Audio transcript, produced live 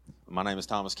My name is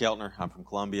Thomas Keltner. I'm from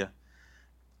Columbia.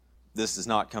 This does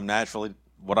not come naturally.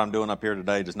 What I'm doing up here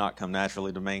today does not come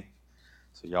naturally to me,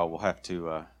 so y'all will have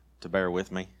to bear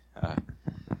with me. A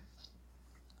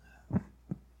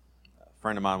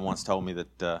friend of mine once told me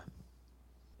that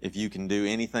if you can do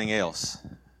anything else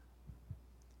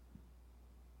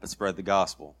but spread the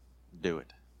gospel, do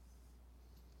it.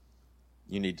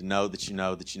 You need to know that you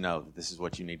know that you know that this is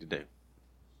what you need to do.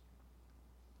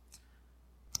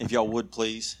 If y'all would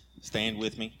please stand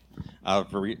with me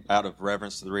out of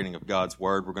reverence to the reading of God's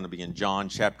Word. We're going to be in John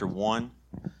chapter 1,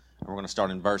 and we're going to start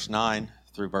in verse 9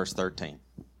 through verse 13.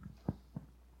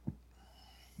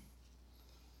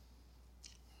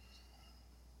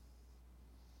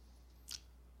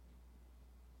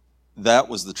 That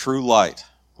was the true light,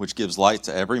 which gives light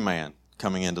to every man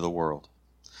coming into the world.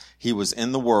 He was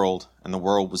in the world, and the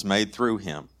world was made through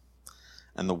him,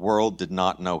 and the world did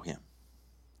not know him.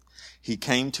 He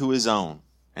came to his own,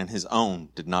 and his own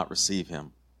did not receive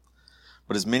him.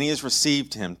 But as many as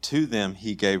received him, to them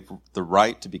he gave the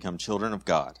right to become children of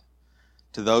God,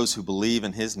 to those who believe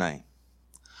in his name,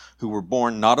 who were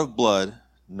born not of blood,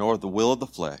 nor of the will of the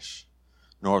flesh,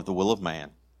 nor of the will of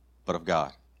man, but of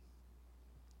God.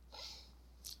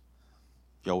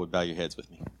 If y'all would bow your heads with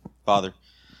me. Father,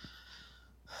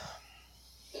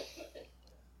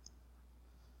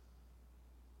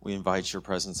 we invite your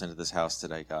presence into this house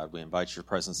today, God. We invite your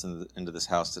presence into this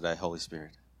house today, Holy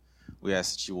Spirit. We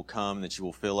ask that you will come, that you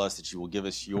will fill us, that you will give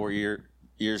us your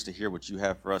ears to hear what you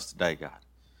have for us today, God.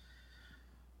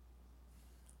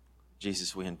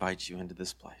 Jesus, we invite you into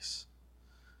this place.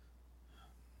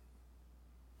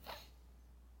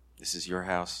 This is your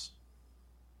house,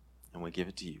 and we give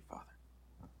it to you, Father.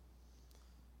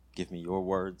 Give me your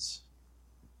words.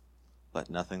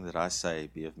 Let nothing that I say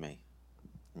be of me.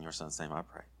 In your Son's name I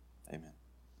pray. Amen.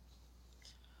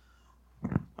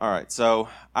 All right, so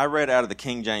I read out of the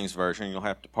King James Version. You'll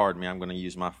have to pardon me. I'm going to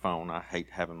use my phone. I hate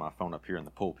having my phone up here in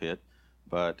the pulpit,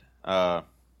 but I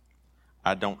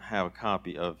don't have a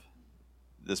copy of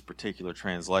this particular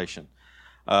translation.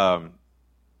 I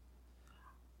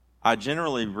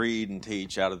generally read and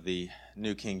teach out of the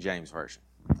New King James Version.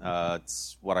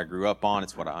 It's what I grew up on.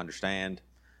 It's what I understand,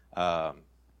 and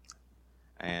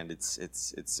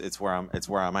it's where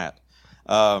I'm at.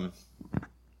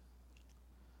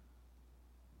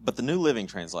 But the New Living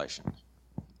Translation,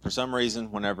 for some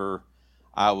reason, whenever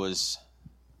I was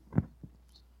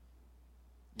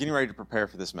getting ready to prepare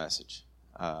for this message,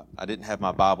 I didn't have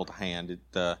my Bible to hand.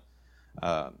 That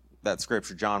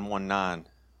scripture, John 1:9,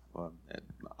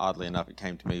 oddly enough, it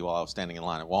came to me while I was standing in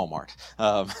line at Walmart.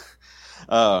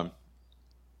 And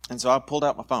so I pulled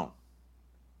out my phone.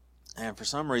 And for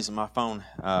some reason, my phone,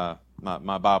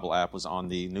 my Bible app was on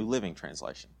the New Living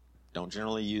Translation. Don't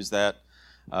generally use that.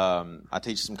 I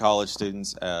teach some college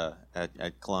students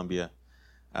at Columbia,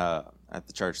 at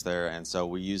the church there, and so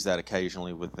we use that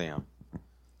occasionally with them.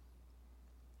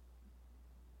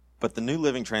 But the New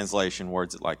Living Translation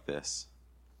words it like this.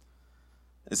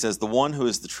 It says, "The one who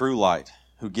is the true light,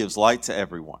 who gives light to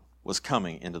everyone, was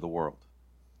coming into the world.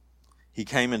 He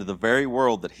came into the very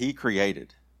world that he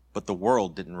created, but the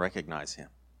world didn't recognize him.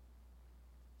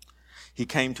 He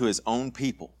came to his own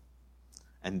people,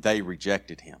 and they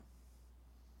rejected him.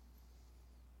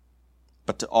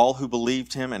 But to all who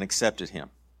believed him and accepted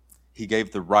him, he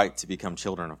gave the right to become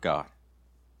children of God.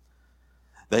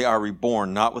 They are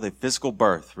reborn not with a physical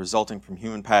birth resulting from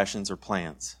human passions or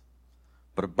plans,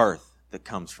 but a birth that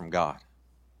comes from God."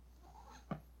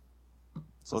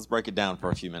 So let's break it down for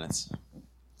a few minutes.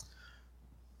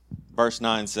 Verse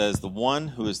 9 says, "The one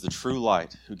who is the true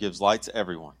light, who gives light to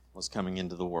everyone, was coming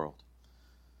into the world."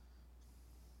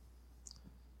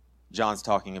 John's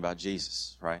talking about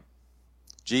Jesus, right?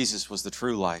 Jesus was the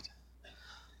true light.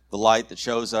 The light that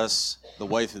shows us the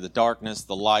way through the darkness,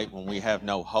 the light when we have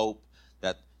no hope,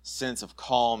 that sense of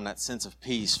calm, that sense of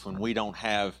peace when we don't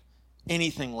have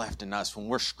anything left in us, when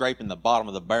we're scraping the bottom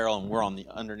of the barrel and we're on the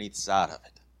underneath side of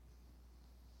it.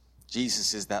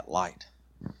 Jesus is that light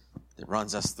that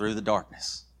runs us through the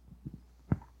darkness.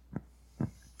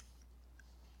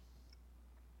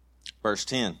 Verse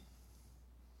 10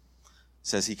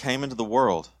 says, "He came into the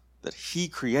world that he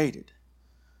created,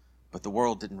 but the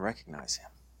world didn't recognize him."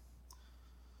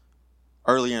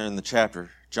 Earlier in the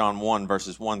chapter, John 1,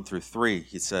 verses 1 through 3,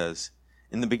 he says,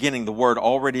 "In the beginning the Word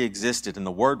already existed, and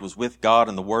the Word was with God,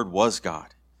 and the Word was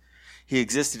God. He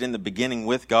existed in the beginning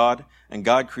with God, and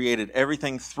God created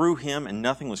everything through him, and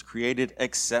nothing was created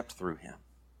except through him."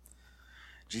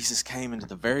 Jesus came into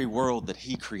the very world that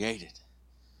he created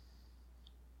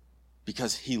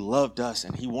because he loved us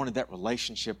and he wanted that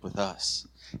relationship with us.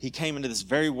 He came into this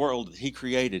very world that he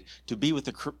created to be with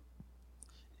the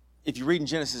if you read in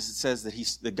Genesis, it says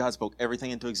that God spoke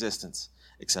everything into existence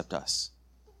except us.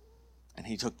 And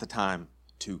he took the time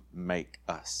to make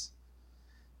us.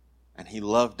 And he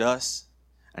loved us,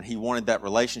 and he wanted that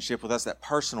relationship with us, that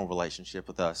personal relationship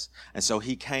with us. And so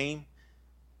he came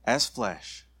as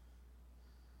flesh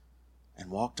and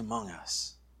walked among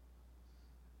us,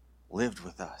 lived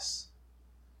with us,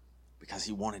 because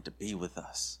he wanted to be with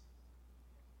us.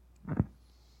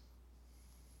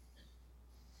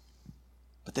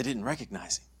 But they didn't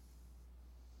recognize him.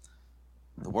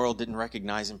 The world didn't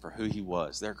recognize him for who he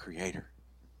was, their creator.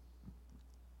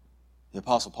 The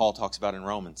Apostle Paul talks about in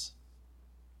Romans.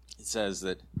 It says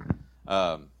that,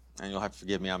 and you'll have to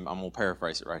forgive me, I'm going to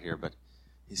paraphrase it right here, but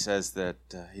he says that,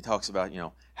 he talks about,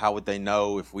 how would they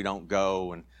know if we don't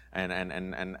go, and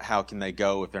how can they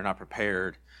go if they're not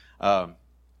prepared? But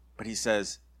he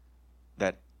says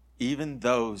that even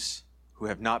those who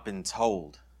have not been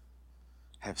told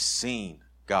have seen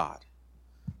God.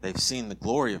 They've seen the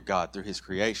glory of God through his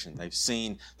creation. They've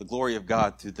seen the glory of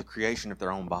God through the creation of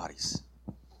their own bodies.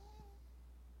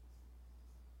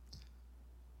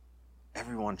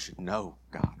 Everyone should know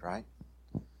God, right?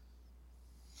 And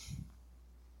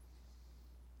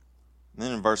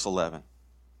then in verse 11,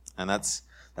 and that's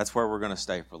where we're going to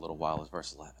stay for a little while, is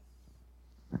verse 11.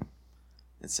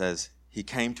 It says, he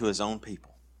came to his own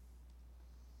people,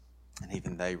 and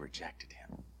even they rejected him.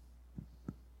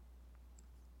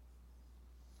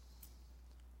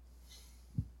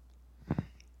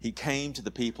 He came to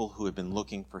the people who had been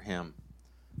looking for him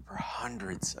for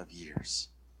hundreds of years.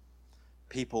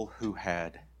 People who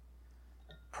had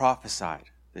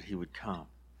prophesied that he would come.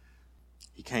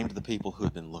 He came to the people who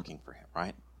had been looking for him,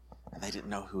 right? And they didn't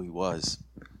know who he was.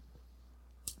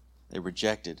 They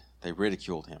rejected, they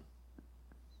ridiculed him.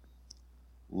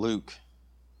 Luke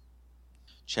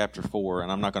chapter 4,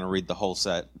 and I'm not going to read the whole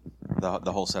set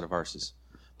of verses.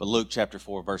 But Luke chapter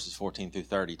 4, verses 14 through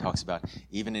 30 talks about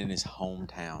even in his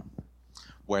hometown,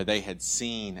 where they had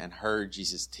seen and heard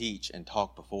Jesus teach and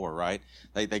talk before, right?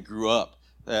 They grew up.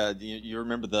 You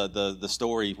remember the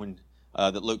story when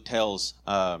that Luke tells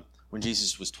when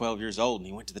Jesus was 12 years old and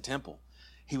he went to the temple.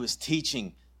 He was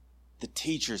teaching the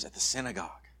teachers at the synagogue.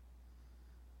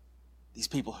 These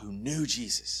people who knew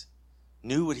Jesus,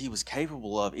 knew what he was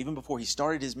capable of even before he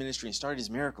started his ministry and started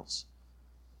his miracles.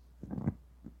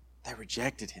 They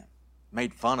rejected him,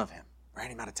 made fun of him, ran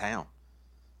him out of town.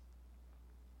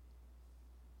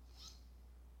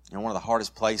 One of the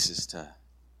hardest places to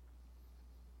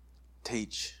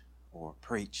teach or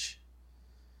preach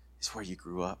is where you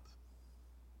grew up.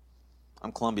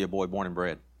 I'm a Columbia boy, born and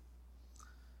bred.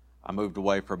 I moved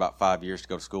away for about 5 years to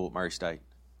go to school at Murray State.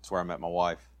 That's where I met my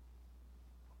wife.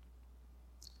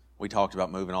 We talked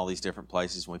about moving all these different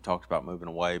places, and we've talked about moving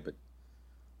away, but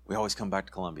we always come back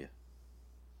to Columbia.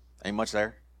 Ain't much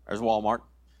there. There's a Walmart.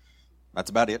 That's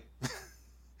about it.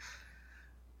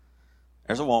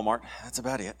 There's a Walmart. That's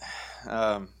about it.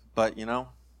 But,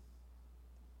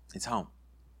 it's home.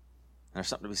 There's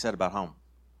something to be said about home.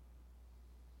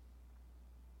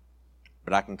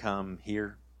 But I can come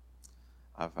here.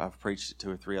 I've preached at 2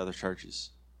 or 3 other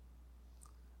churches,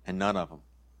 and none of them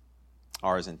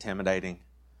are as intimidating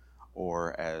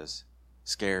or as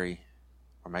scary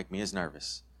or make me as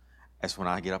nervous as when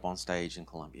I get up on stage in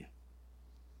Columbia.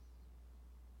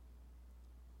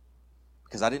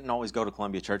 Because I didn't always go to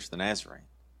Columbia Church of the Nazarene,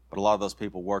 but a lot of those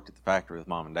people worked at the factory with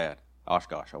Mom and Dad,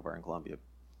 Oshkosh over in Columbia.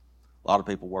 A lot of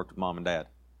people worked with Mom and Dad.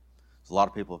 So a lot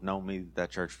of people have known me at that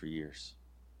church for years.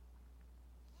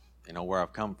 They know where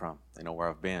I've come from. They know where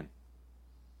I've been.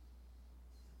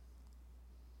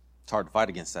 It's hard to fight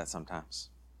against that sometimes.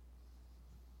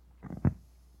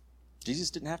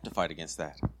 Jesus didn't have to fight against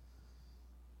that.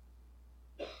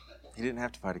 He didn't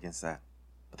have to fight against that,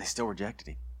 but they still rejected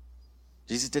him.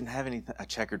 Jesus didn't have a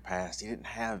checkered past. He didn't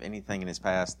have anything in his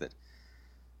past that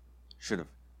should have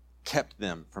kept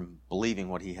them from believing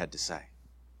what he had to say,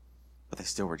 but they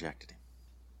still rejected him.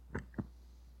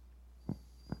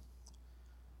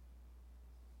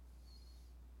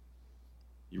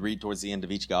 You read towards the end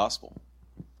of each gospel,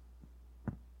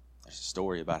 there's a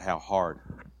story about how hard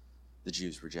the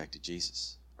Jews rejected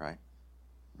Jesus, right?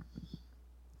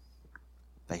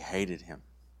 They hated him.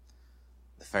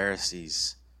 The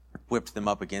Pharisees whipped them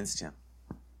up against him.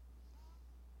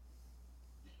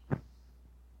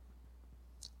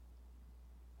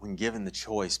 When given the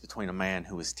choice between a man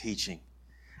who was teaching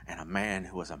and a man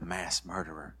who was a mass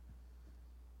murderer,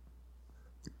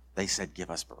 they said, "Give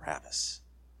us Barabbas."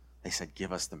 They said,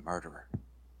 "Give us the murderer."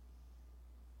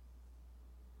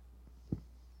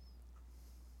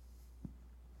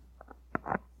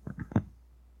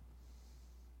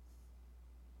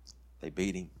 They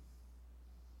beat him.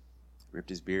 ripped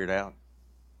his beard out,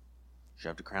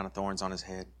 shoved a crown of thorns on his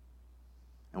head,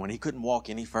 and when he couldn't walk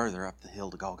any further up the hill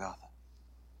to Golgotha,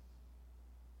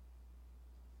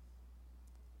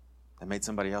 they made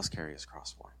somebody else carry his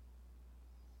cross for him.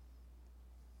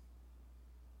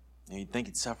 And you'd think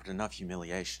he'd suffered enough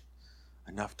humiliation,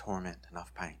 enough torment,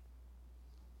 enough pain.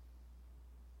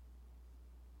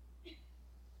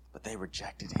 But they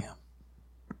rejected him.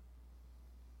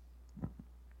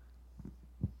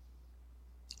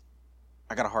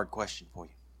 I got a hard question for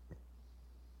you.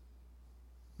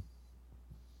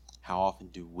 How often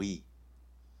do we,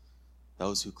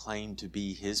 those who claim to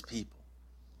be his people,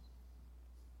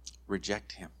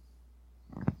 reject him?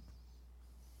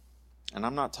 And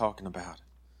I'm not talking about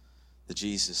the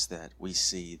Jesus that we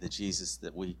see, the Jesus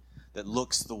that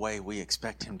looks the way we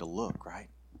expect him to look, right?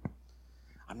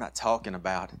 I'm not talking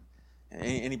about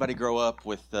anybody grow up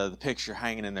with the picture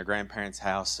hanging in their grandparents'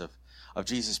 house of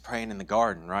Jesus praying in the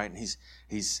garden, right? And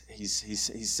he's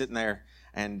sitting there,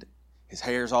 and his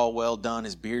hair's all well done,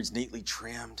 his beard's neatly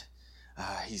trimmed.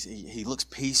 He looks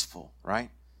peaceful,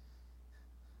 right?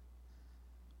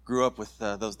 Grew up with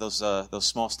those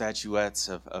small statuettes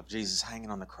of Jesus hanging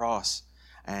on the cross,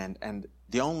 and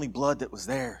the only blood that was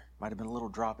there might have been a little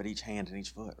drop at each hand and each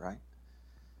foot, right?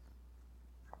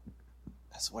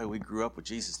 That's the way we grew up with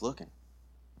Jesus looking.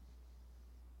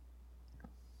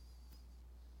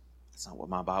 That's not what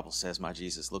my Bible says my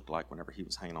Jesus looked like whenever he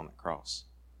was hanging on the cross.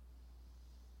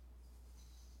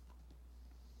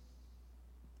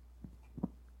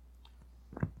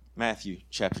 Matthew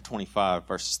chapter 25,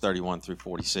 verses 31 through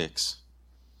 46.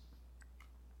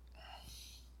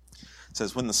 It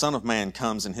says, "When the Son of Man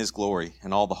comes in his glory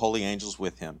and all the holy angels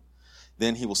with him,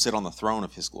 then he will sit on the throne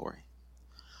of his glory.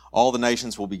 All the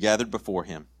nations will be gathered before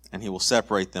him, and he will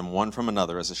separate them one from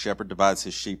another as a shepherd divides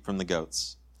his sheep from the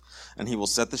goats. And he will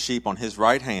set the sheep on his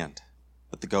right hand,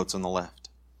 but the goats on the left.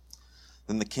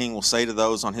 Then the king will say to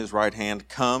those on his right hand,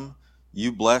 'Come,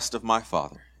 you blessed of my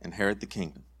Father, inherit the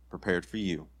kingdom prepared for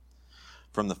you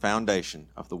from the foundation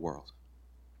of the world.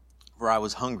 For I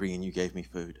was hungry, and you gave me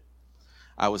food.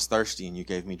 I was thirsty, and you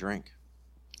gave me drink.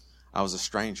 I was a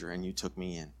stranger, and you took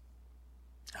me in.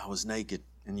 I was naked,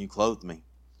 and you clothed me.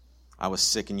 I was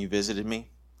sick, and you visited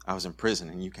me. I was in prison,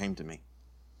 and you came to me.'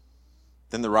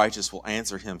 Then the righteous will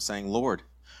answer him, saying, 'Lord,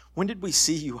 when did we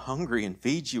see you hungry and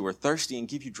feed you, or thirsty and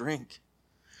give you drink?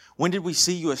 When did we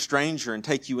see you a stranger and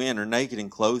take you in, or naked and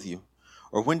clothe you?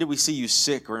 Or when did we see you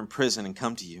sick or in prison and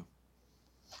come to you?'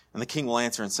 And the king will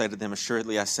answer and say to them,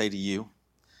 'Assuredly I say to you,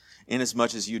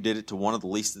 inasmuch as you did it to one of the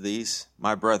least of these,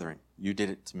 my brethren, you did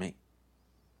it to me.'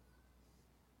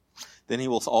 Then he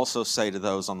will also say to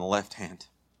those on the left hand,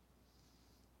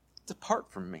 'Depart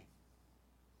from me,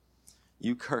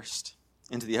 you cursed,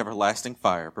 into the everlasting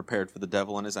fire prepared for the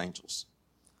devil and his angels.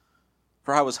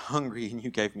 For I was hungry, and you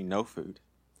gave me no food.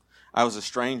 I was a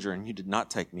stranger, and you did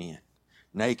not take me in.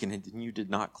 Naked, and you did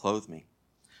not clothe me.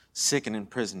 Sick and in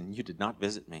prison, and you did not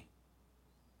visit me.'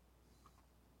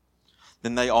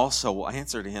 Then they also will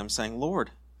answer to him, saying,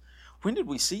 'Lord, when did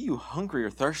we see you hungry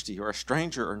or thirsty, or a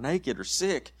stranger, or naked, or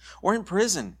sick, or in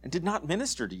prison, and did not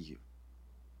minister to you?'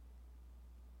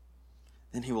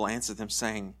 Then he will answer them,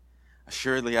 saying,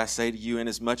 'Assuredly I say to you,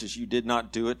 inasmuch as you did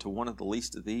not do it to one of the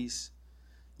least of these,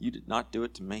 you did not do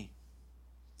it to me.'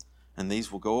 And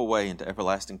these will go away into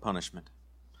everlasting punishment,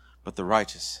 but the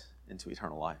righteous into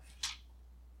eternal life."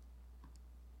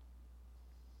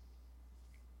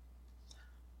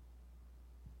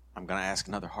 I'm going to ask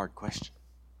another hard question.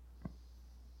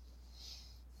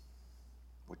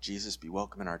 Would Jesus be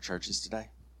welcome in our churches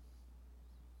today?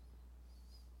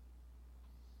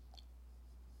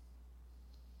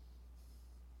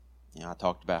 I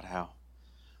talked about how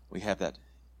we have that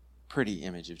pretty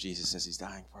image of Jesus as he's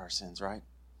dying for our sins, right?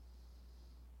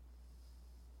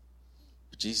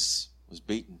 But Jesus was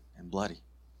beaten and bloody.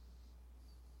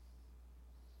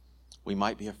 We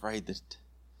might be afraid that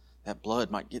that blood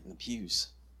might get in the pews.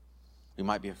 We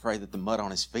might be afraid that the mud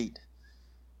on his feet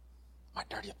might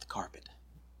dirty up the carpet.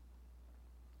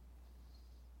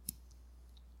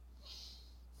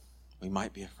 We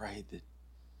might be afraid that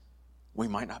we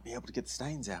might not be able to get the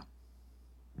stains out.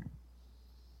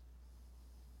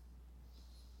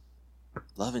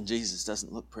 Loving Jesus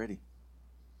doesn't look pretty.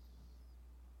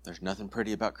 There's nothing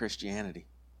pretty about Christianity.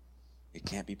 It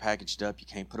can't be packaged up. You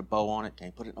can't put a bow on it.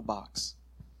 Can't put it in a box.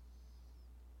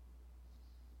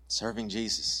 Serving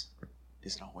Jesus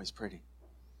isn't always pretty.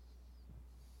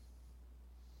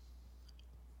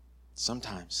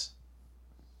 Sometimes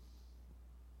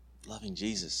loving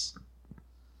Jesus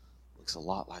looks a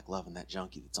lot like loving that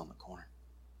junkie that's on the corner.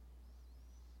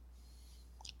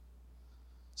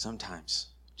 Sometimes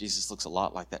Jesus looks a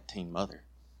lot like that teen mother.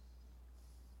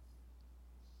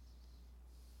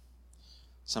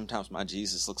 Sometimes my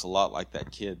Jesus looks a lot like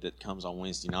that kid that comes on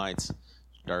Wednesday nights,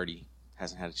 dirty,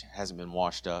 hasn't been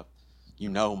washed up. You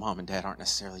know, mom and dad aren't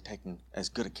necessarily taking as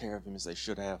good a care of him as they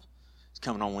should have. He's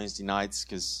coming on Wednesday nights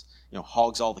because,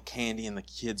 hogs all the candy in the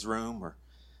kids' room, or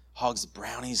hogs the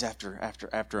brownies after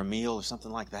a meal or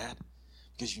something like that,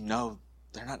 because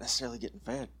they're not necessarily getting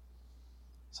fed.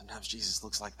 Sometimes Jesus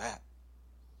looks like that.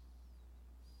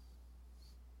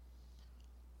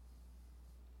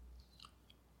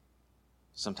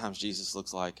 Sometimes Jesus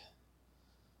looks like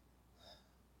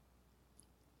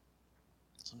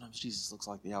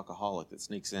the alcoholic that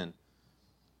sneaks in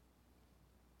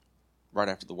right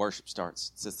after the worship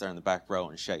starts, sits there in the back row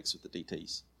and shakes with the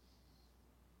DTs.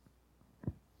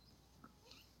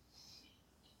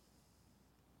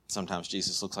 Sometimes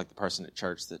Jesus looks like the person at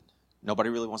church that nobody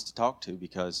really wants to talk to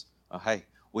because, hey,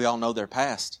 we all know their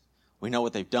past. We know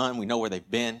what they've done. We know where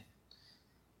they've been.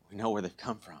 We know where they've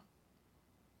come from.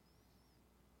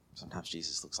 Sometimes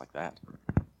Jesus looks like that.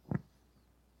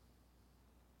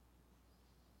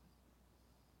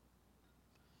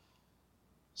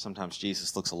 Sometimes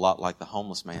Jesus looks a lot like the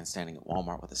homeless man standing at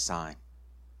Walmart with a sign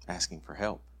asking for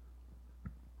help.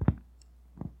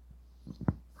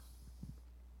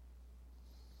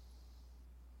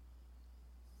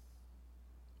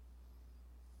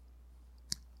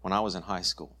 When I was in high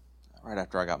school, right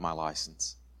after I got my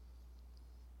license,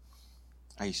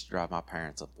 I used to drive my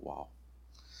parents up the wall.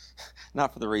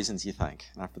 Not for the reasons you think.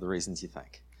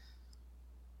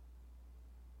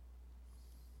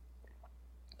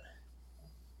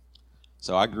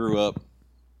 So I grew up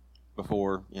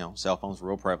before, cell phones were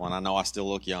real prevalent. I know I still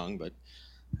look young, but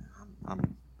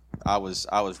I was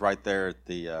right there at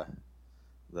the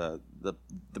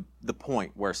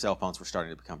point where cell phones were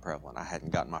starting to become prevalent. I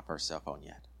hadn't gotten my first cell phone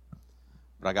yet,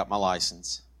 but I got my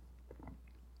license,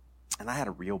 and I had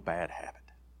a real bad habit.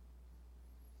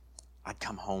 I'd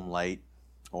come home late,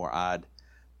 or I'd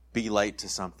be late to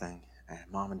something, and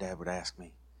Mom and Dad would ask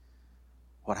me,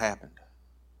 "What happened?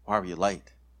 Why were you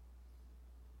late?"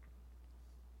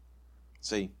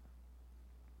 See,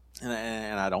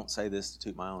 and I don't say this to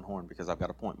toot my own horn because I've got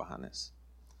a point behind this.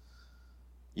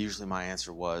 Usually my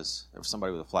answer was, there was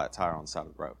somebody with a flat tire on the side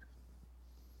of the road.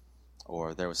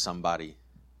 Or there was I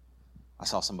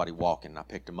saw somebody walking and I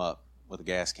picked them up with a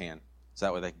gas can so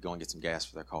that way they could go and get some gas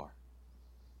for their car.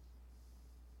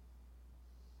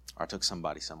 Or I took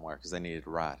somebody somewhere because they needed a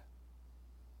ride.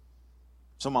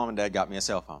 So Mom and Dad got me a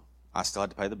cell phone. I still had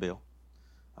to pay the bill.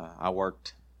 I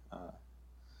worked...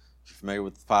 If you're familiar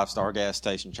with the 5-star gas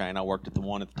station chain, I worked at the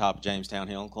one at the top of Jamestown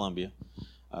Hill in Columbia,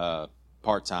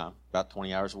 part-time, about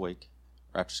 20 hours a week,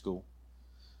 after school.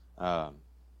 But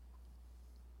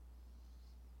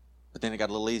then it got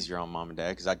a little easier on Mom and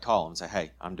Dad because I'd call them and say,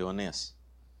 "Hey, I'm doing this."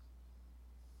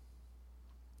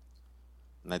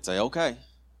 And they'd say, "Okay,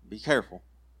 be careful."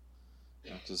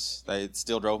 Because they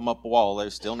still drove them up a wall. They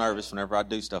were still nervous whenever I'd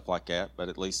do stuff like that, but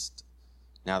at least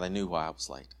now they knew why I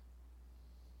was late.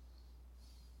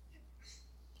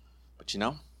 But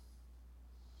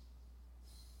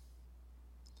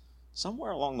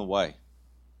somewhere along the way,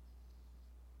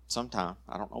 sometime,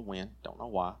 I don't know when, don't know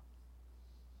why,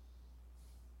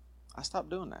 I stopped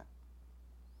doing that.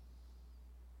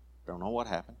 Don't know what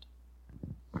happened.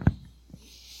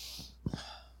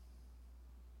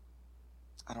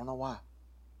 I don't know why.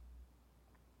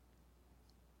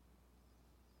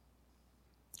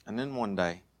 And then one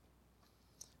day,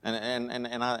 and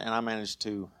I managed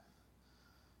to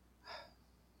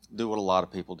do what a lot of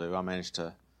people do. I managed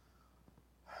to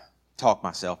talk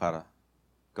myself out of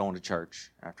going to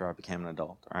church after I became an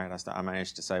adult. All right, I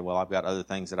managed to say, well, I've got other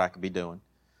things that I could be doing.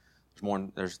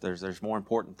 There's more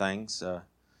important things. I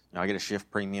get a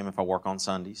shift premium if I work on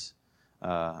Sundays.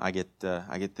 I get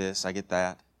this, I get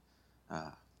that.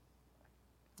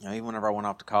 Even whenever I went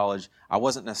off to college, I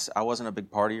wasn't a big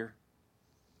partier.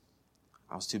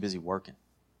 I was too busy working.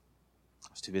 I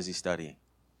was too busy studying.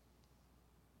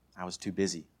 I was too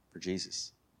busy for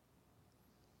Jesus.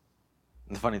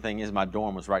 And the funny thing is, my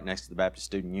dorm was right next to the Baptist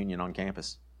Student Union on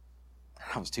campus.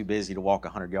 I was too busy to walk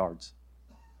 100 yards.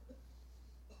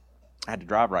 I had to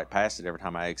drive right past it every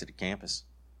time I exited campus.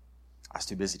 I was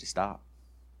too busy to stop.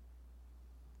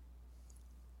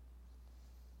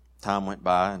 Time went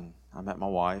by and I met my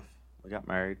wife. We got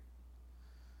married.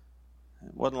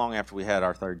 It wasn't long after we had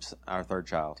our third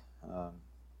child.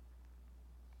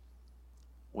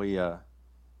 We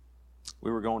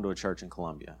were going to a church in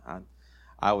Columbia. I'd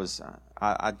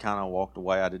kind of walked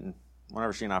away.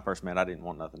 Whenever she and I first met, I didn't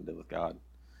want nothing to do with God.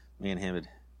 Me and him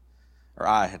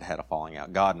I had a falling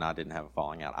out. God and I didn't have a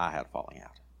falling out. I had a falling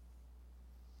out.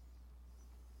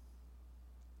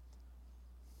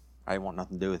 I didn't want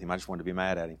nothing to do with him. I just wanted to be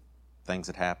mad at him. Things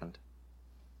had happened.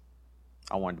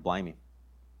 I wanted to blame him.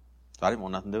 So I didn't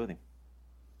want nothing to do with him.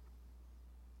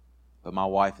 But my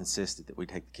wife insisted that we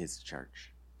take the kids to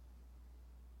church.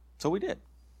 So we did.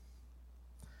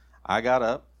 I got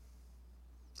up.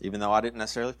 Even though I didn't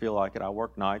necessarily feel like it, I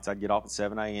worked nights. I'd get off at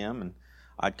 7 a.m. and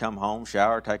I'd come home,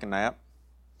 shower, take a nap,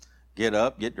 get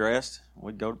up, get dressed.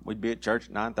 We'd be at church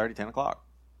at 9:30, 10 o'clock.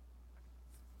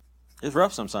 It was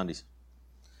rough some Sundays.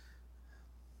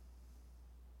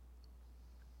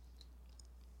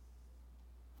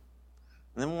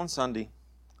 And then one Sunday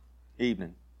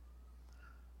evening,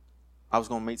 I was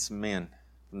going to meet some men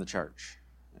from the church.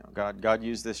 God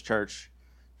used this church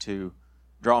to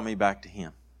draw me back to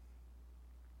Him.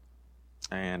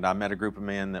 And I met a group of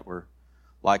men that were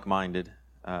like-minded,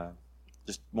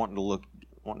 just wanting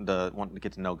to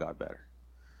get to know God better.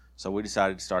 So we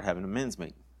decided to start having a men's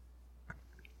meeting.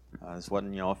 This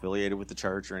wasn't, affiliated with the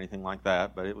church or anything like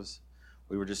that, but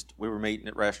we were meeting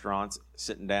at restaurants,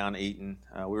 sitting down, eating.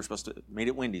 We were supposed to meet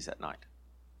at Wendy's that night.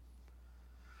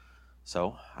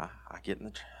 So I get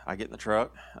in the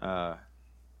truck. I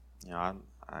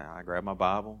grab my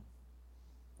Bible,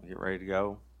 I get ready to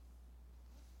go.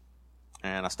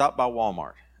 And I stopped by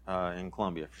Walmart in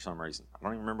Columbia for some reason. I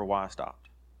don't even remember why I stopped.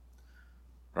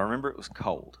 But I remember it was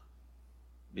cold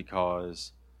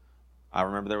because I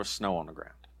remember there was snow on the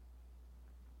ground.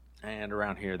 And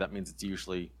around here, that means it's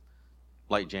usually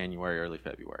late January, early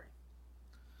February.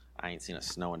 I ain't seen a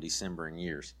snow in December in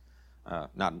years.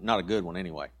 Not a good one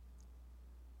anyway.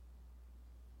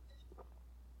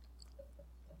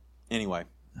 Anyway,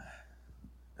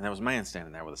 and there was a man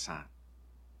standing there with a sign.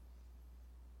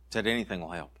 Said anything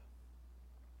will help.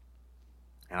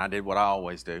 And I did what I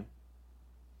always do.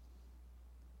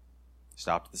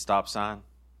 Stopped at the stop sign,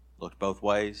 looked both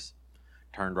ways,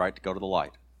 turned right to go to the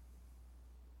light.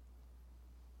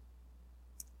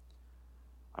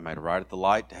 I made a right at the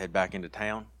light to head back into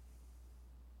town.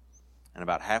 And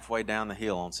about halfway down the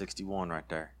hill on 61 right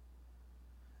there,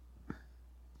 it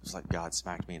was like God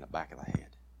smacked me in the back of the head.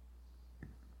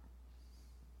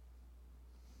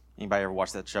 Anybody ever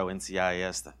watch that show,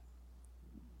 NCIS, the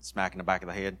smack in the back of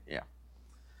the head? Yeah.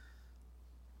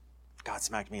 God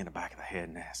smacked me in the back of the head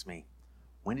and asked me,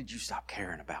 when did you stop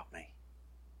caring about me?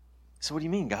 I said, what do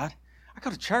you mean, God? I go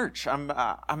to church.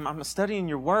 I'm studying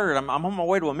your word. I'm on my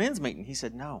way to a men's meeting. He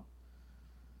said, no.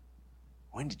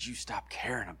 When did you stop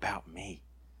caring about me?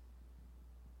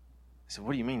 I said,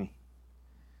 what do you mean?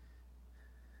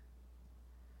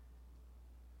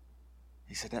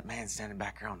 He said, that man standing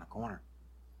back here on the corner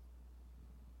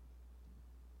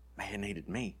may have needed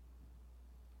me.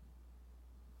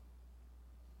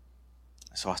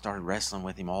 So I started wrestling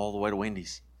with him all the way to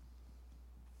Wendy's.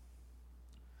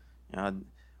 I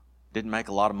didn't make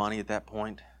a lot of money at that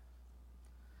point.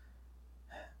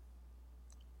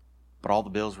 But all the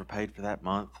bills were paid for that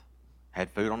month.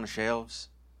 Had food on the shelves.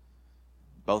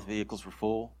 Both vehicles were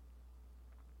full.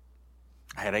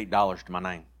 I had $8 to my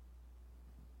name.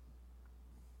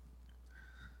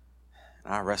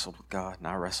 And I wrestled with God, and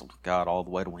I wrestled with God all the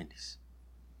way to Wendy's.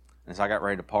 And as I got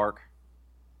ready to park,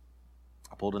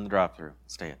 I pulled in the drive-thru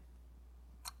instead.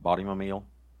 Bought him a meal,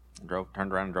 and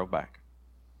turned around and drove back.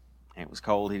 And it was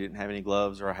cold. He didn't have any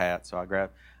gloves or a hat, so I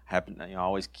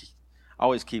always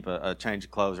keep a change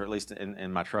of clothes, or at least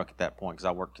in my truck at that point, because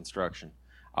I worked construction.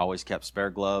 I always kept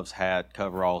spare gloves, hat,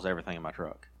 coveralls, everything in my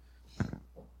truck.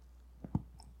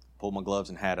 Pulled my gloves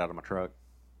and hat out of my truck,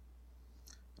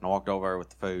 and I walked over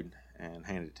with the food and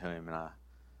handed it to him. And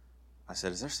I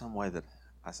said, is there some way that,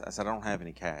 I said, I don't have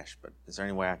any cash, but is there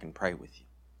any way I can pray with you?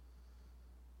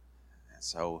 And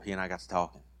so he and I got to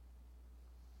talking.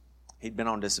 He'd been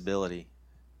on disability,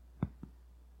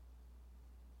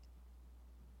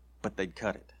 but they'd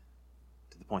cut it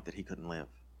to the point that he couldn't live.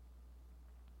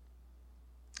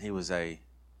 He was a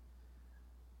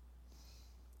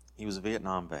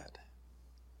Vietnam vet,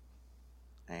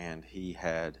 and he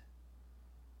had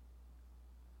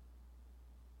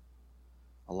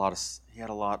a lot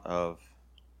of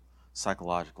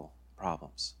psychological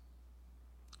problems,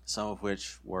 some of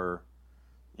which were,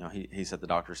 he said, the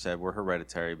doctor said were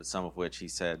hereditary, but some of which he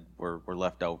said were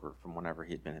left over from whenever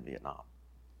he had been in Vietnam.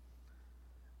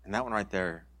 And that one right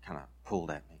there kind of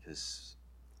pulled at me because,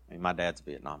 my dad's a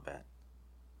Vietnam vet.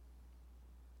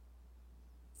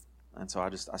 And so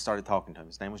I started talking to him.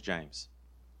 His name was James.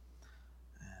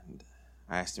 And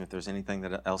I asked him if there was anything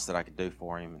else that I could do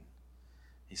for him. And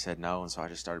he said no, and so I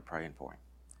just started praying for him.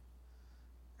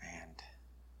 And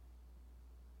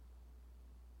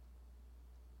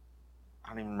I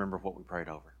don't even remember what we prayed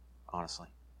over, honestly.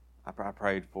 I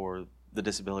prayed for the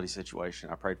disability situation.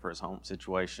 I prayed for his home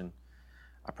situation.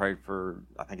 I prayed for,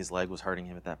 I think his leg was hurting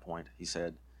him at that point, he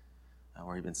said,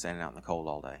 where he'd been standing out in the cold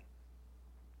all day.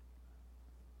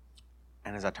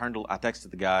 And as I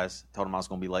texted the guys, told them I was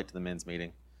going to be late to the men's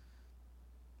meeting.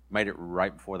 Made it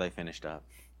right before they finished up.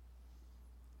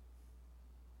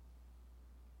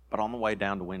 But on the way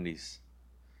down to Wendy's,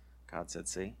 God said,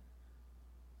 see,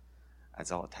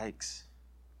 that's all it takes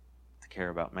to care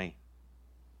about me.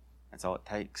 That's all it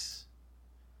takes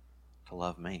to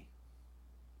love me.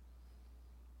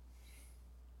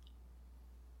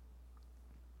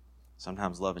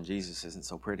 Sometimes loving Jesus isn't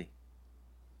so pretty.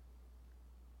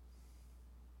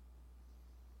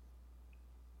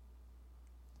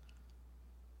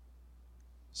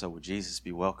 So would Jesus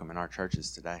be welcome in our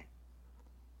churches today?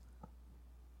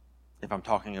 If I'm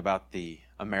talking about the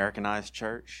Americanized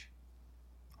church,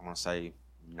 I'm going to say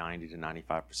 90 to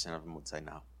 95% of them would say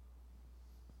no.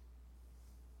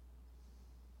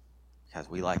 Because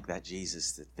we like that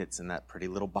Jesus that fits in that pretty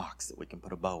little box that we can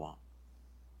put a bow on.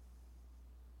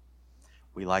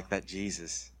 We like that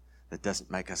Jesus that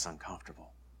doesn't make us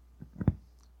uncomfortable.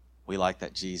 We like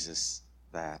that Jesus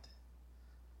that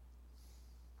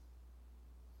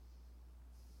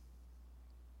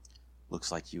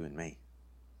looks like you and me,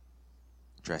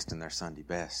 dressed in their Sunday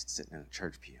best, sitting in a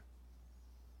church pew.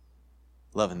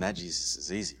 Loving that Jesus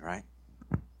is easy, right?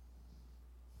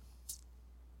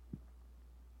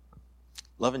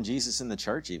 Loving Jesus in the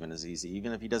church even is easy,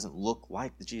 even if he doesn't look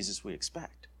like the Jesus we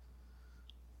expect.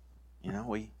 You know,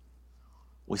 we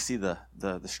see the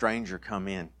stranger come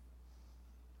in.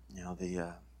 You know,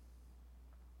 the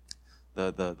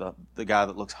guy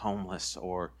that looks homeless,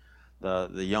 or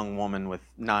the young woman with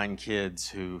 9 kids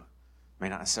who may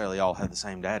not necessarily all have the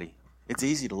same daddy. It's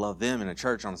easy to love them in a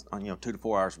church on 2 to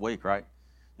 4 hours a week, right?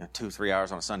 2 or 3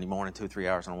 hours on a Sunday morning, 2 or 3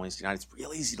 hours on a Wednesday night. It's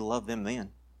real easy to love them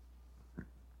then.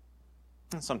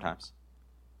 And sometimes,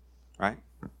 right?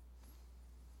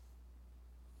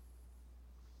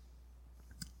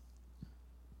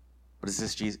 But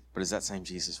is that same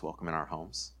Jesus welcome in our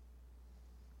homes?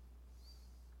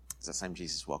 Is that same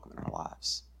Jesus welcome in our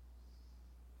lives?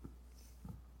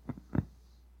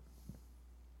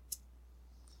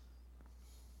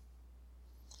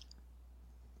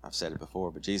 I've said it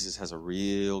before, but Jesus has a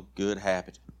real good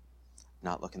habit of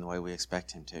not looking the way we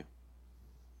expect him to.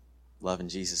 Loving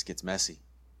Jesus gets messy.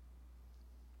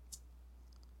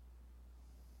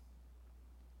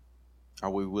 Are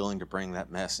we willing to bring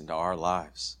that mess into our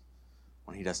lives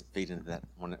when he doesn't fit into that,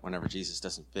 whenever Jesus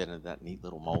doesn't fit into that neat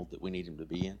little mold that we need him to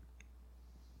be in?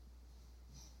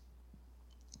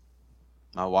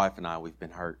 My wife and I, we've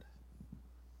been hurt,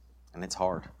 and it's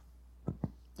hard.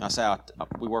 I say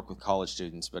we work with college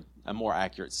students, but a more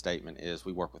accurate statement is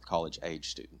we work with college-age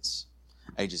students,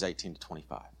 ages 18 to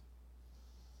 25.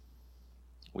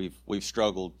 We've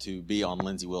struggled to be on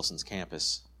Lindsey Wilson's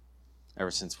campus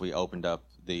ever since we opened up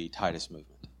the Titus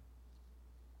movement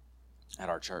at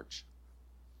our church.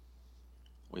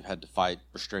 We've had to fight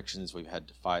restrictions. We've had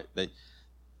to fight.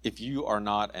 If you are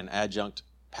not an adjunct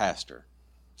pastor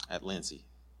at Lindsey,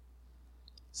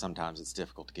 sometimes it's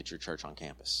difficult to get your church on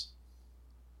campus.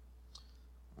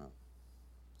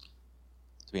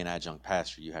 To be an adjunct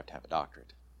pastor, you have to have a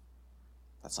doctorate.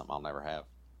 That's something I'll never have.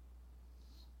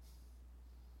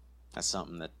 That's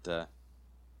something that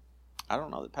I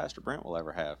don't know that Pastor Brent will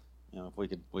ever have. If we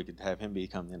could have him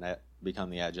become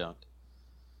the adjunct.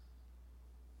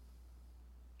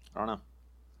 I don't know,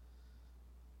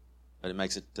 but it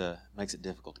makes it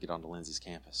difficult to get onto Lindsey's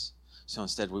campus. So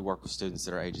instead, we work with students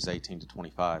that are ages 18 to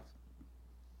 25,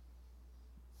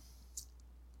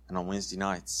 and on Wednesday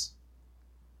nights.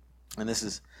 And this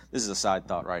is a side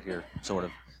thought right here, sort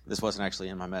of. This wasn't actually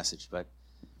in my message, but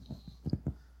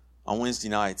on Wednesday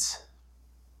nights,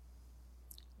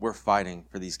 we're fighting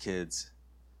for these kids.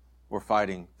 We're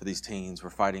fighting for these teens. We're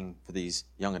fighting for these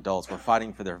young adults. We're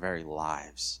fighting for their very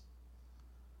lives.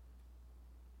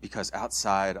 Because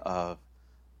outside of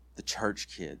the church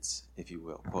kids, if you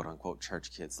will, quote unquote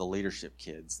church kids, the leadership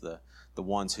kids, the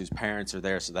ones whose parents are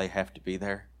there so they have to be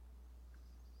there,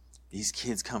 these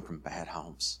kids come from bad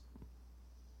homes.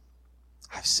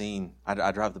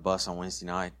 I drive the bus on Wednesday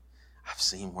night. I've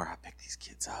seen where I pick these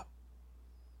kids up.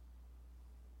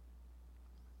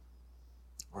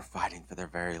 We're fighting for their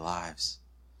very lives.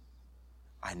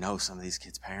 I know some of these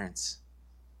kids' parents.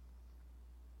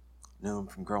 Knew them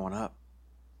from growing up.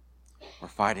 We're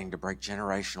fighting to break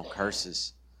generational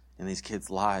curses in these kids'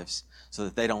 lives so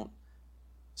that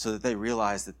they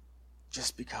realize that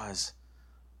just because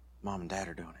mom and dad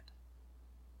are doing it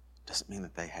doesn't mean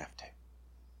that they have to.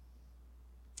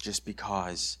 Just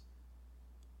because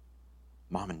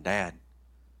mom and dad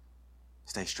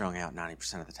stay strung out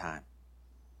 90% of the time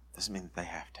Doesn't mean that they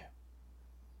have to.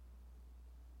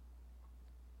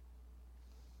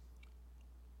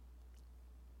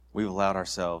 We've allowed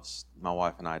ourselves, my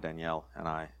wife and I, Danielle and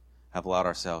I, have allowed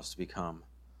ourselves to become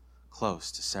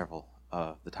close to several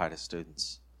of the Titus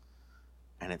students.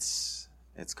 And it's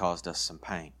caused us some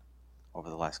pain over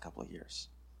the last couple of years.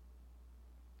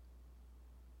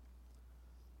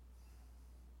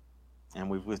 And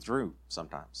we've withdrew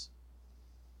sometimes.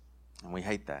 And we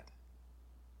hate that.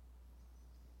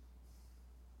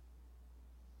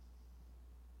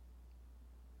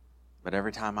 But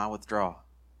every time I withdraw,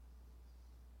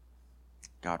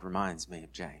 God reminds me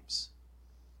of James,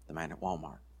 the man at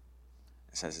Walmart.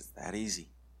 It says it's that easy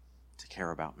to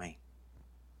care about me.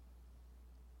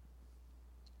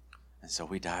 And so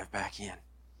we dive back in,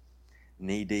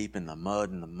 knee deep in the mud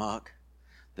and the muck,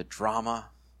 the drama,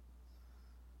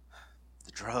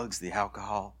 the drugs, the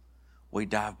alcohol. We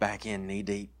dive back in knee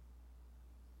deep.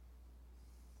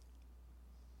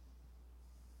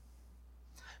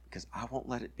 Because I won't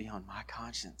let it be on my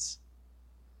conscience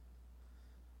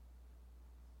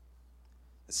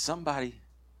that somebody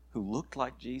who looked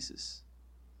like Jesus,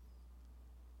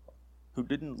 who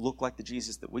didn't look like the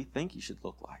Jesus that we think he should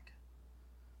look like,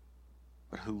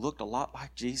 but who looked a lot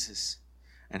like Jesus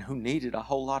and who needed a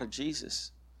whole lot of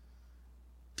Jesus,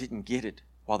 didn't get it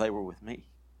while they were with me.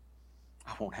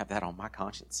 I won't have that on my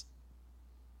conscience.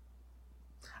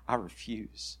 I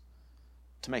refuse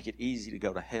to make it easy to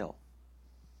go to hell.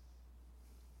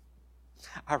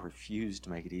 I refuse to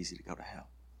make it easy to go to hell.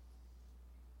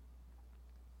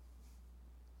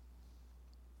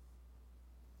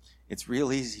 It's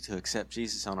real easy to accept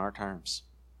Jesus on our terms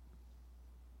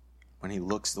when he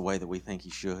looks the way that we think he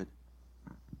should.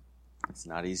 It's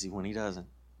not easy when he doesn't.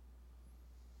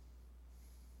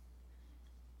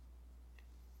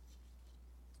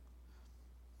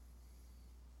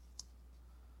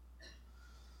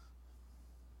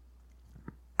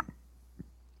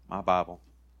 My Bible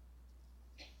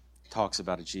talks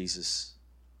about a Jesus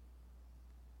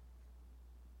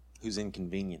who's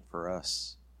inconvenient for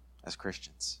us as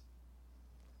Christians,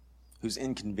 who's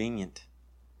inconvenient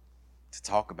to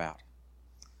talk about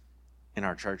in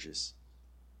our churches.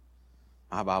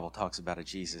 My Bible talks about a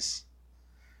Jesus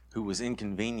who was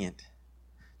inconvenient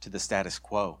to the status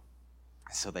quo,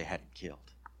 and so they had him killed.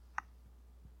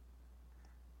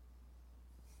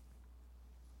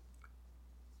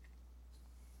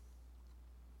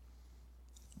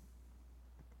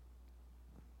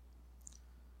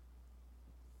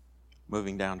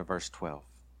 Moving down to verse 12.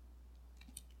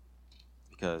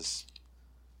 Because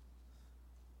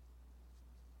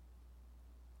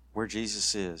where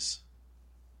Jesus is,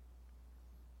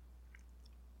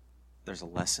 there's a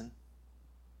lesson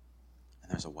and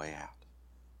there's a way out.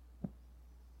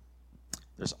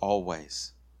 There's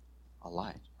always a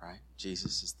light, right?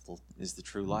 Jesus is the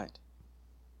true light.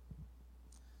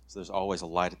 So there's always a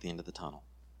light at the end of the tunnel.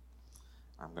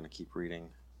 I'm going to keep reading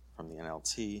from the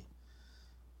NLT.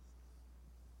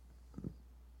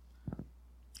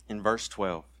 In verse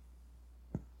 12,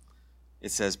 it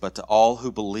says, "But to all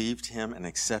who believed him and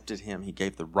accepted him, he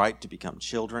gave the right to become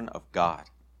children of God."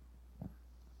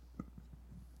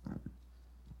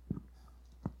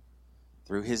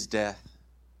 Through his death,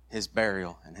 his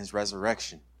burial, and his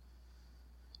resurrection,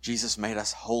 Jesus made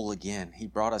us whole again. He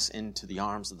brought us into the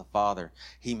arms of the Father.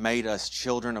 He made us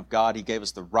children of God. He gave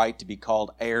us the right to be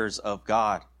called heirs of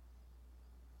God.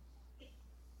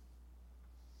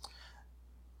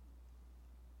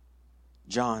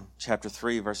 John chapter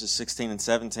 3, verses 16 and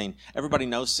 17. Everybody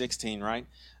knows 16, right?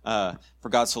 For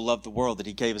God so loved the world that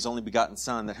he gave his only begotten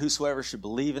Son, that whosoever should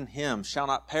believe in him shall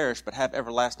not perish, but have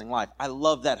everlasting life. I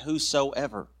love that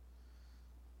whosoever.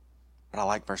 But I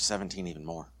like verse 17 even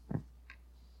more.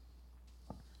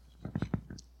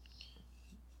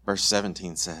 Verse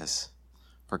 17 says,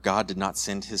 "For God did not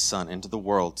send his Son into the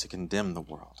world to condemn the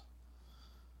world,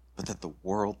 but that the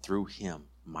world through him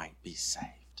might be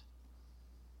saved."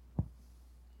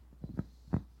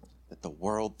 The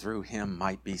world through him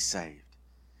might be saved.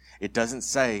 It doesn't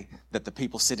say that the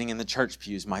people sitting in the church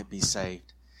pews might be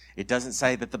saved. It doesn't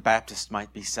say that the Baptists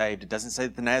might be saved. It doesn't say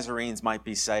that the Nazarenes might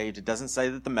be saved. It doesn't say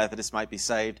that the Methodists might be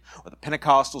saved, or the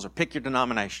Pentecostals, or pick your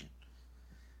denomination.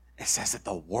 It says that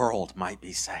the world might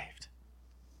be saved.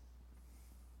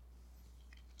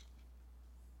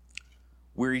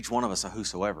 We're each one of us a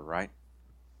whosoever, right?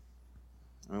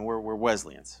 I mean, we're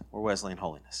Wesleyans. We're Wesleyan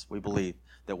holiness. We believe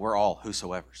that we're all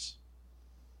whosoevers.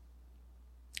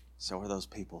 So are those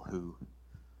people who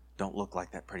don't look like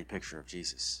that pretty picture of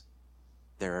Jesus.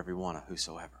 They're every one a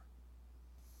whosoever.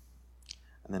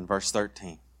 And then verse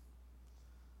 13.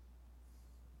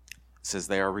 It says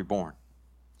they are reborn.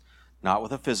 not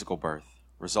with a physical birth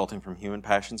resulting from human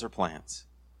passions or plans,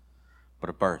 but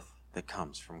a birth that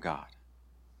comes from God.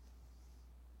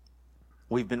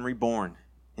 We've been reborn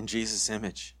in Jesus'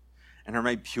 image and are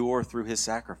made pure through his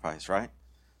sacrifice, right?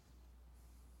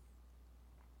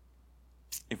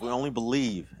 If we only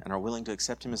believe and are willing to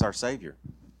accept him as our Savior,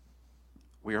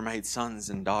 we are made sons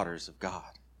and daughters of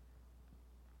God.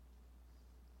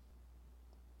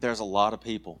 There's a lot of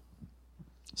people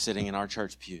sitting in our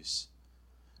church pews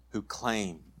who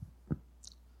claim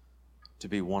to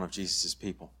be one of Jesus'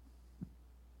 people.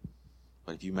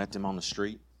 But if you met them on the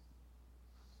street,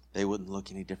 they wouldn't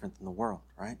look any different than the world,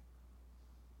 right?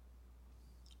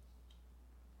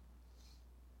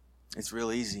 It's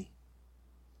real easy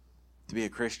to be a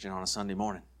Christian on a Sunday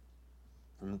morning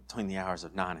from between the hours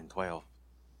of 9 and 12.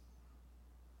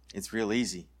 It's real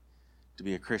easy to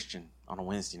be a Christian on a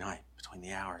Wednesday night between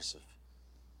the hours of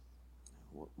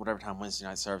whatever time Wednesday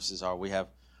night services are. We have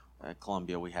at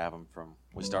Columbia, we have them from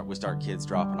we start kids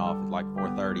dropping off at like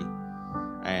 4:30,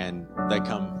 and they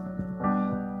come.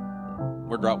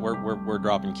 We're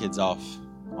dropping kids off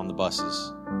on the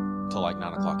buses till like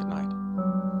 9 o'clock at night.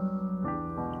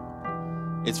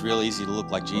 It's real easy to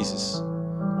look like Jesus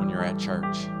when you're at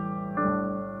church.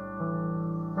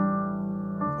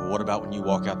 But what about when you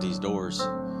walk out these doors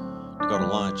to go to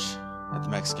lunch at the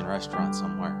Mexican restaurant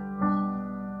somewhere?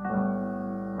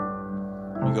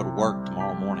 When you go to work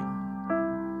tomorrow morning?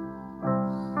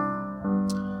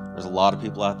 There's a lot of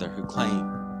people out there who claim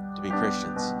to be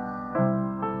Christians,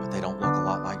 but they don't look a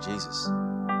lot like Jesus.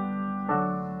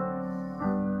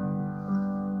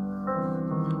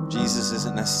 Jesus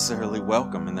isn't necessarily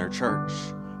welcome in their church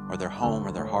or their home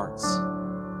or their hearts.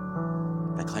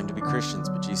 They claim to be Christians,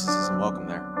 but Jesus isn't welcome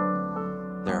there.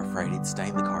 They're afraid he'd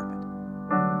stain the carpet.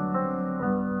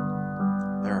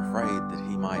 They're afraid that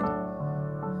he might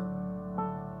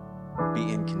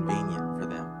be inconvenient for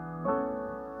them.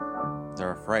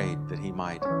 They're afraid that he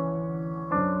might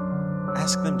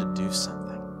ask them to do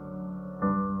something.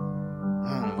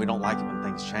 We don't like it when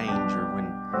things change or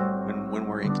when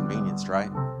we're inconvenienced,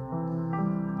 right?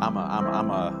 I'm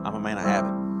a man of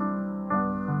habit.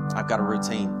 I've got a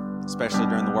routine, especially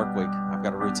during the work week. I've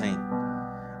got a routine.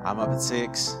 I'm up at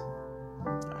 6,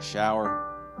 I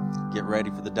shower, get ready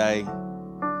for the day,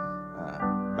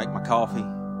 make my coffee,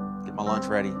 get my lunch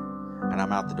ready, and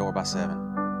I'm out the door by 7.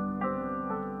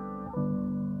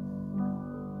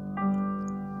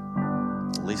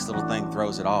 The least little thing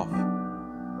throws it off. And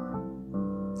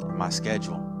my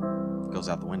schedule goes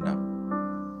out the window.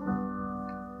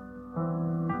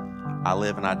 I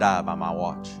live and I die by my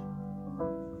watch.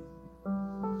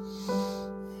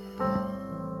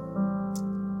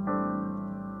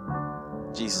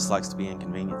 Jesus likes to be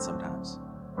inconvenient sometimes.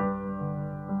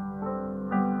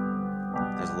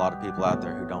 There's a lot of people out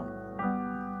there who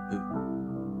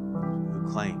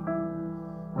claim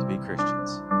to be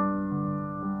Christians,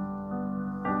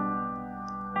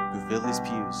 who fill his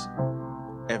pews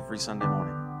every Sunday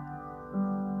morning.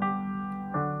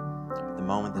 But the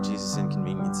moment that Jesus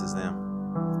inconveniences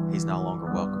them, he's no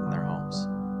longer welcome in their homes.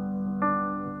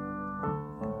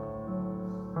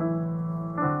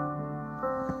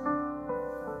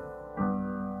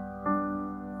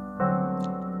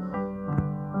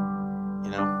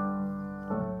 You know,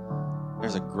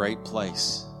 there's a great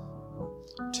place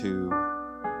to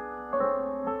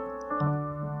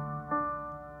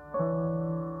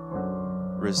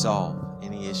resolve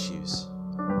any issues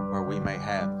where we may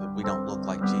have that we don't look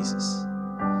like Jesus,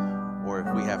 or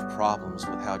if we have problems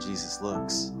with how Jesus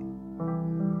looks.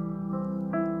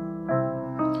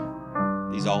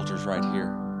 These altars right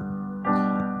here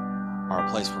are a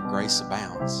place where grace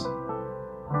abounds.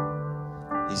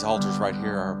 These altars right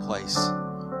here are a place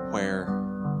where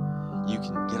you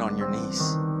can get on your knees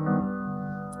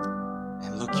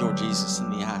and look your Jesus in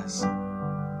the eyes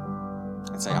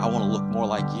and say, I want to look more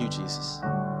like you, Jesus.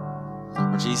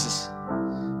 Or Jesus,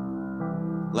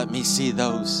 let me see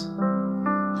those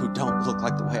who don't look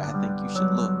like the way I think you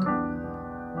should look.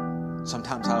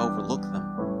 Sometimes I overlook them.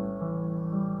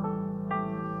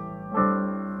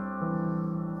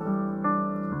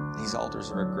 These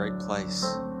altars are a great place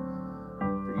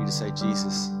for you to say,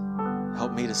 Jesus,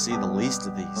 help me to see the least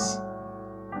of these.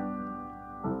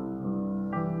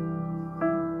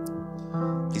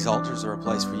 These altars are a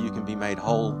place where you can be made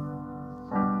whole.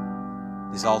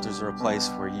 These altars are a place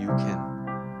where you can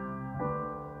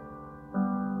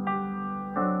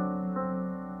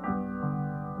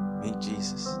meet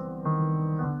Jesus.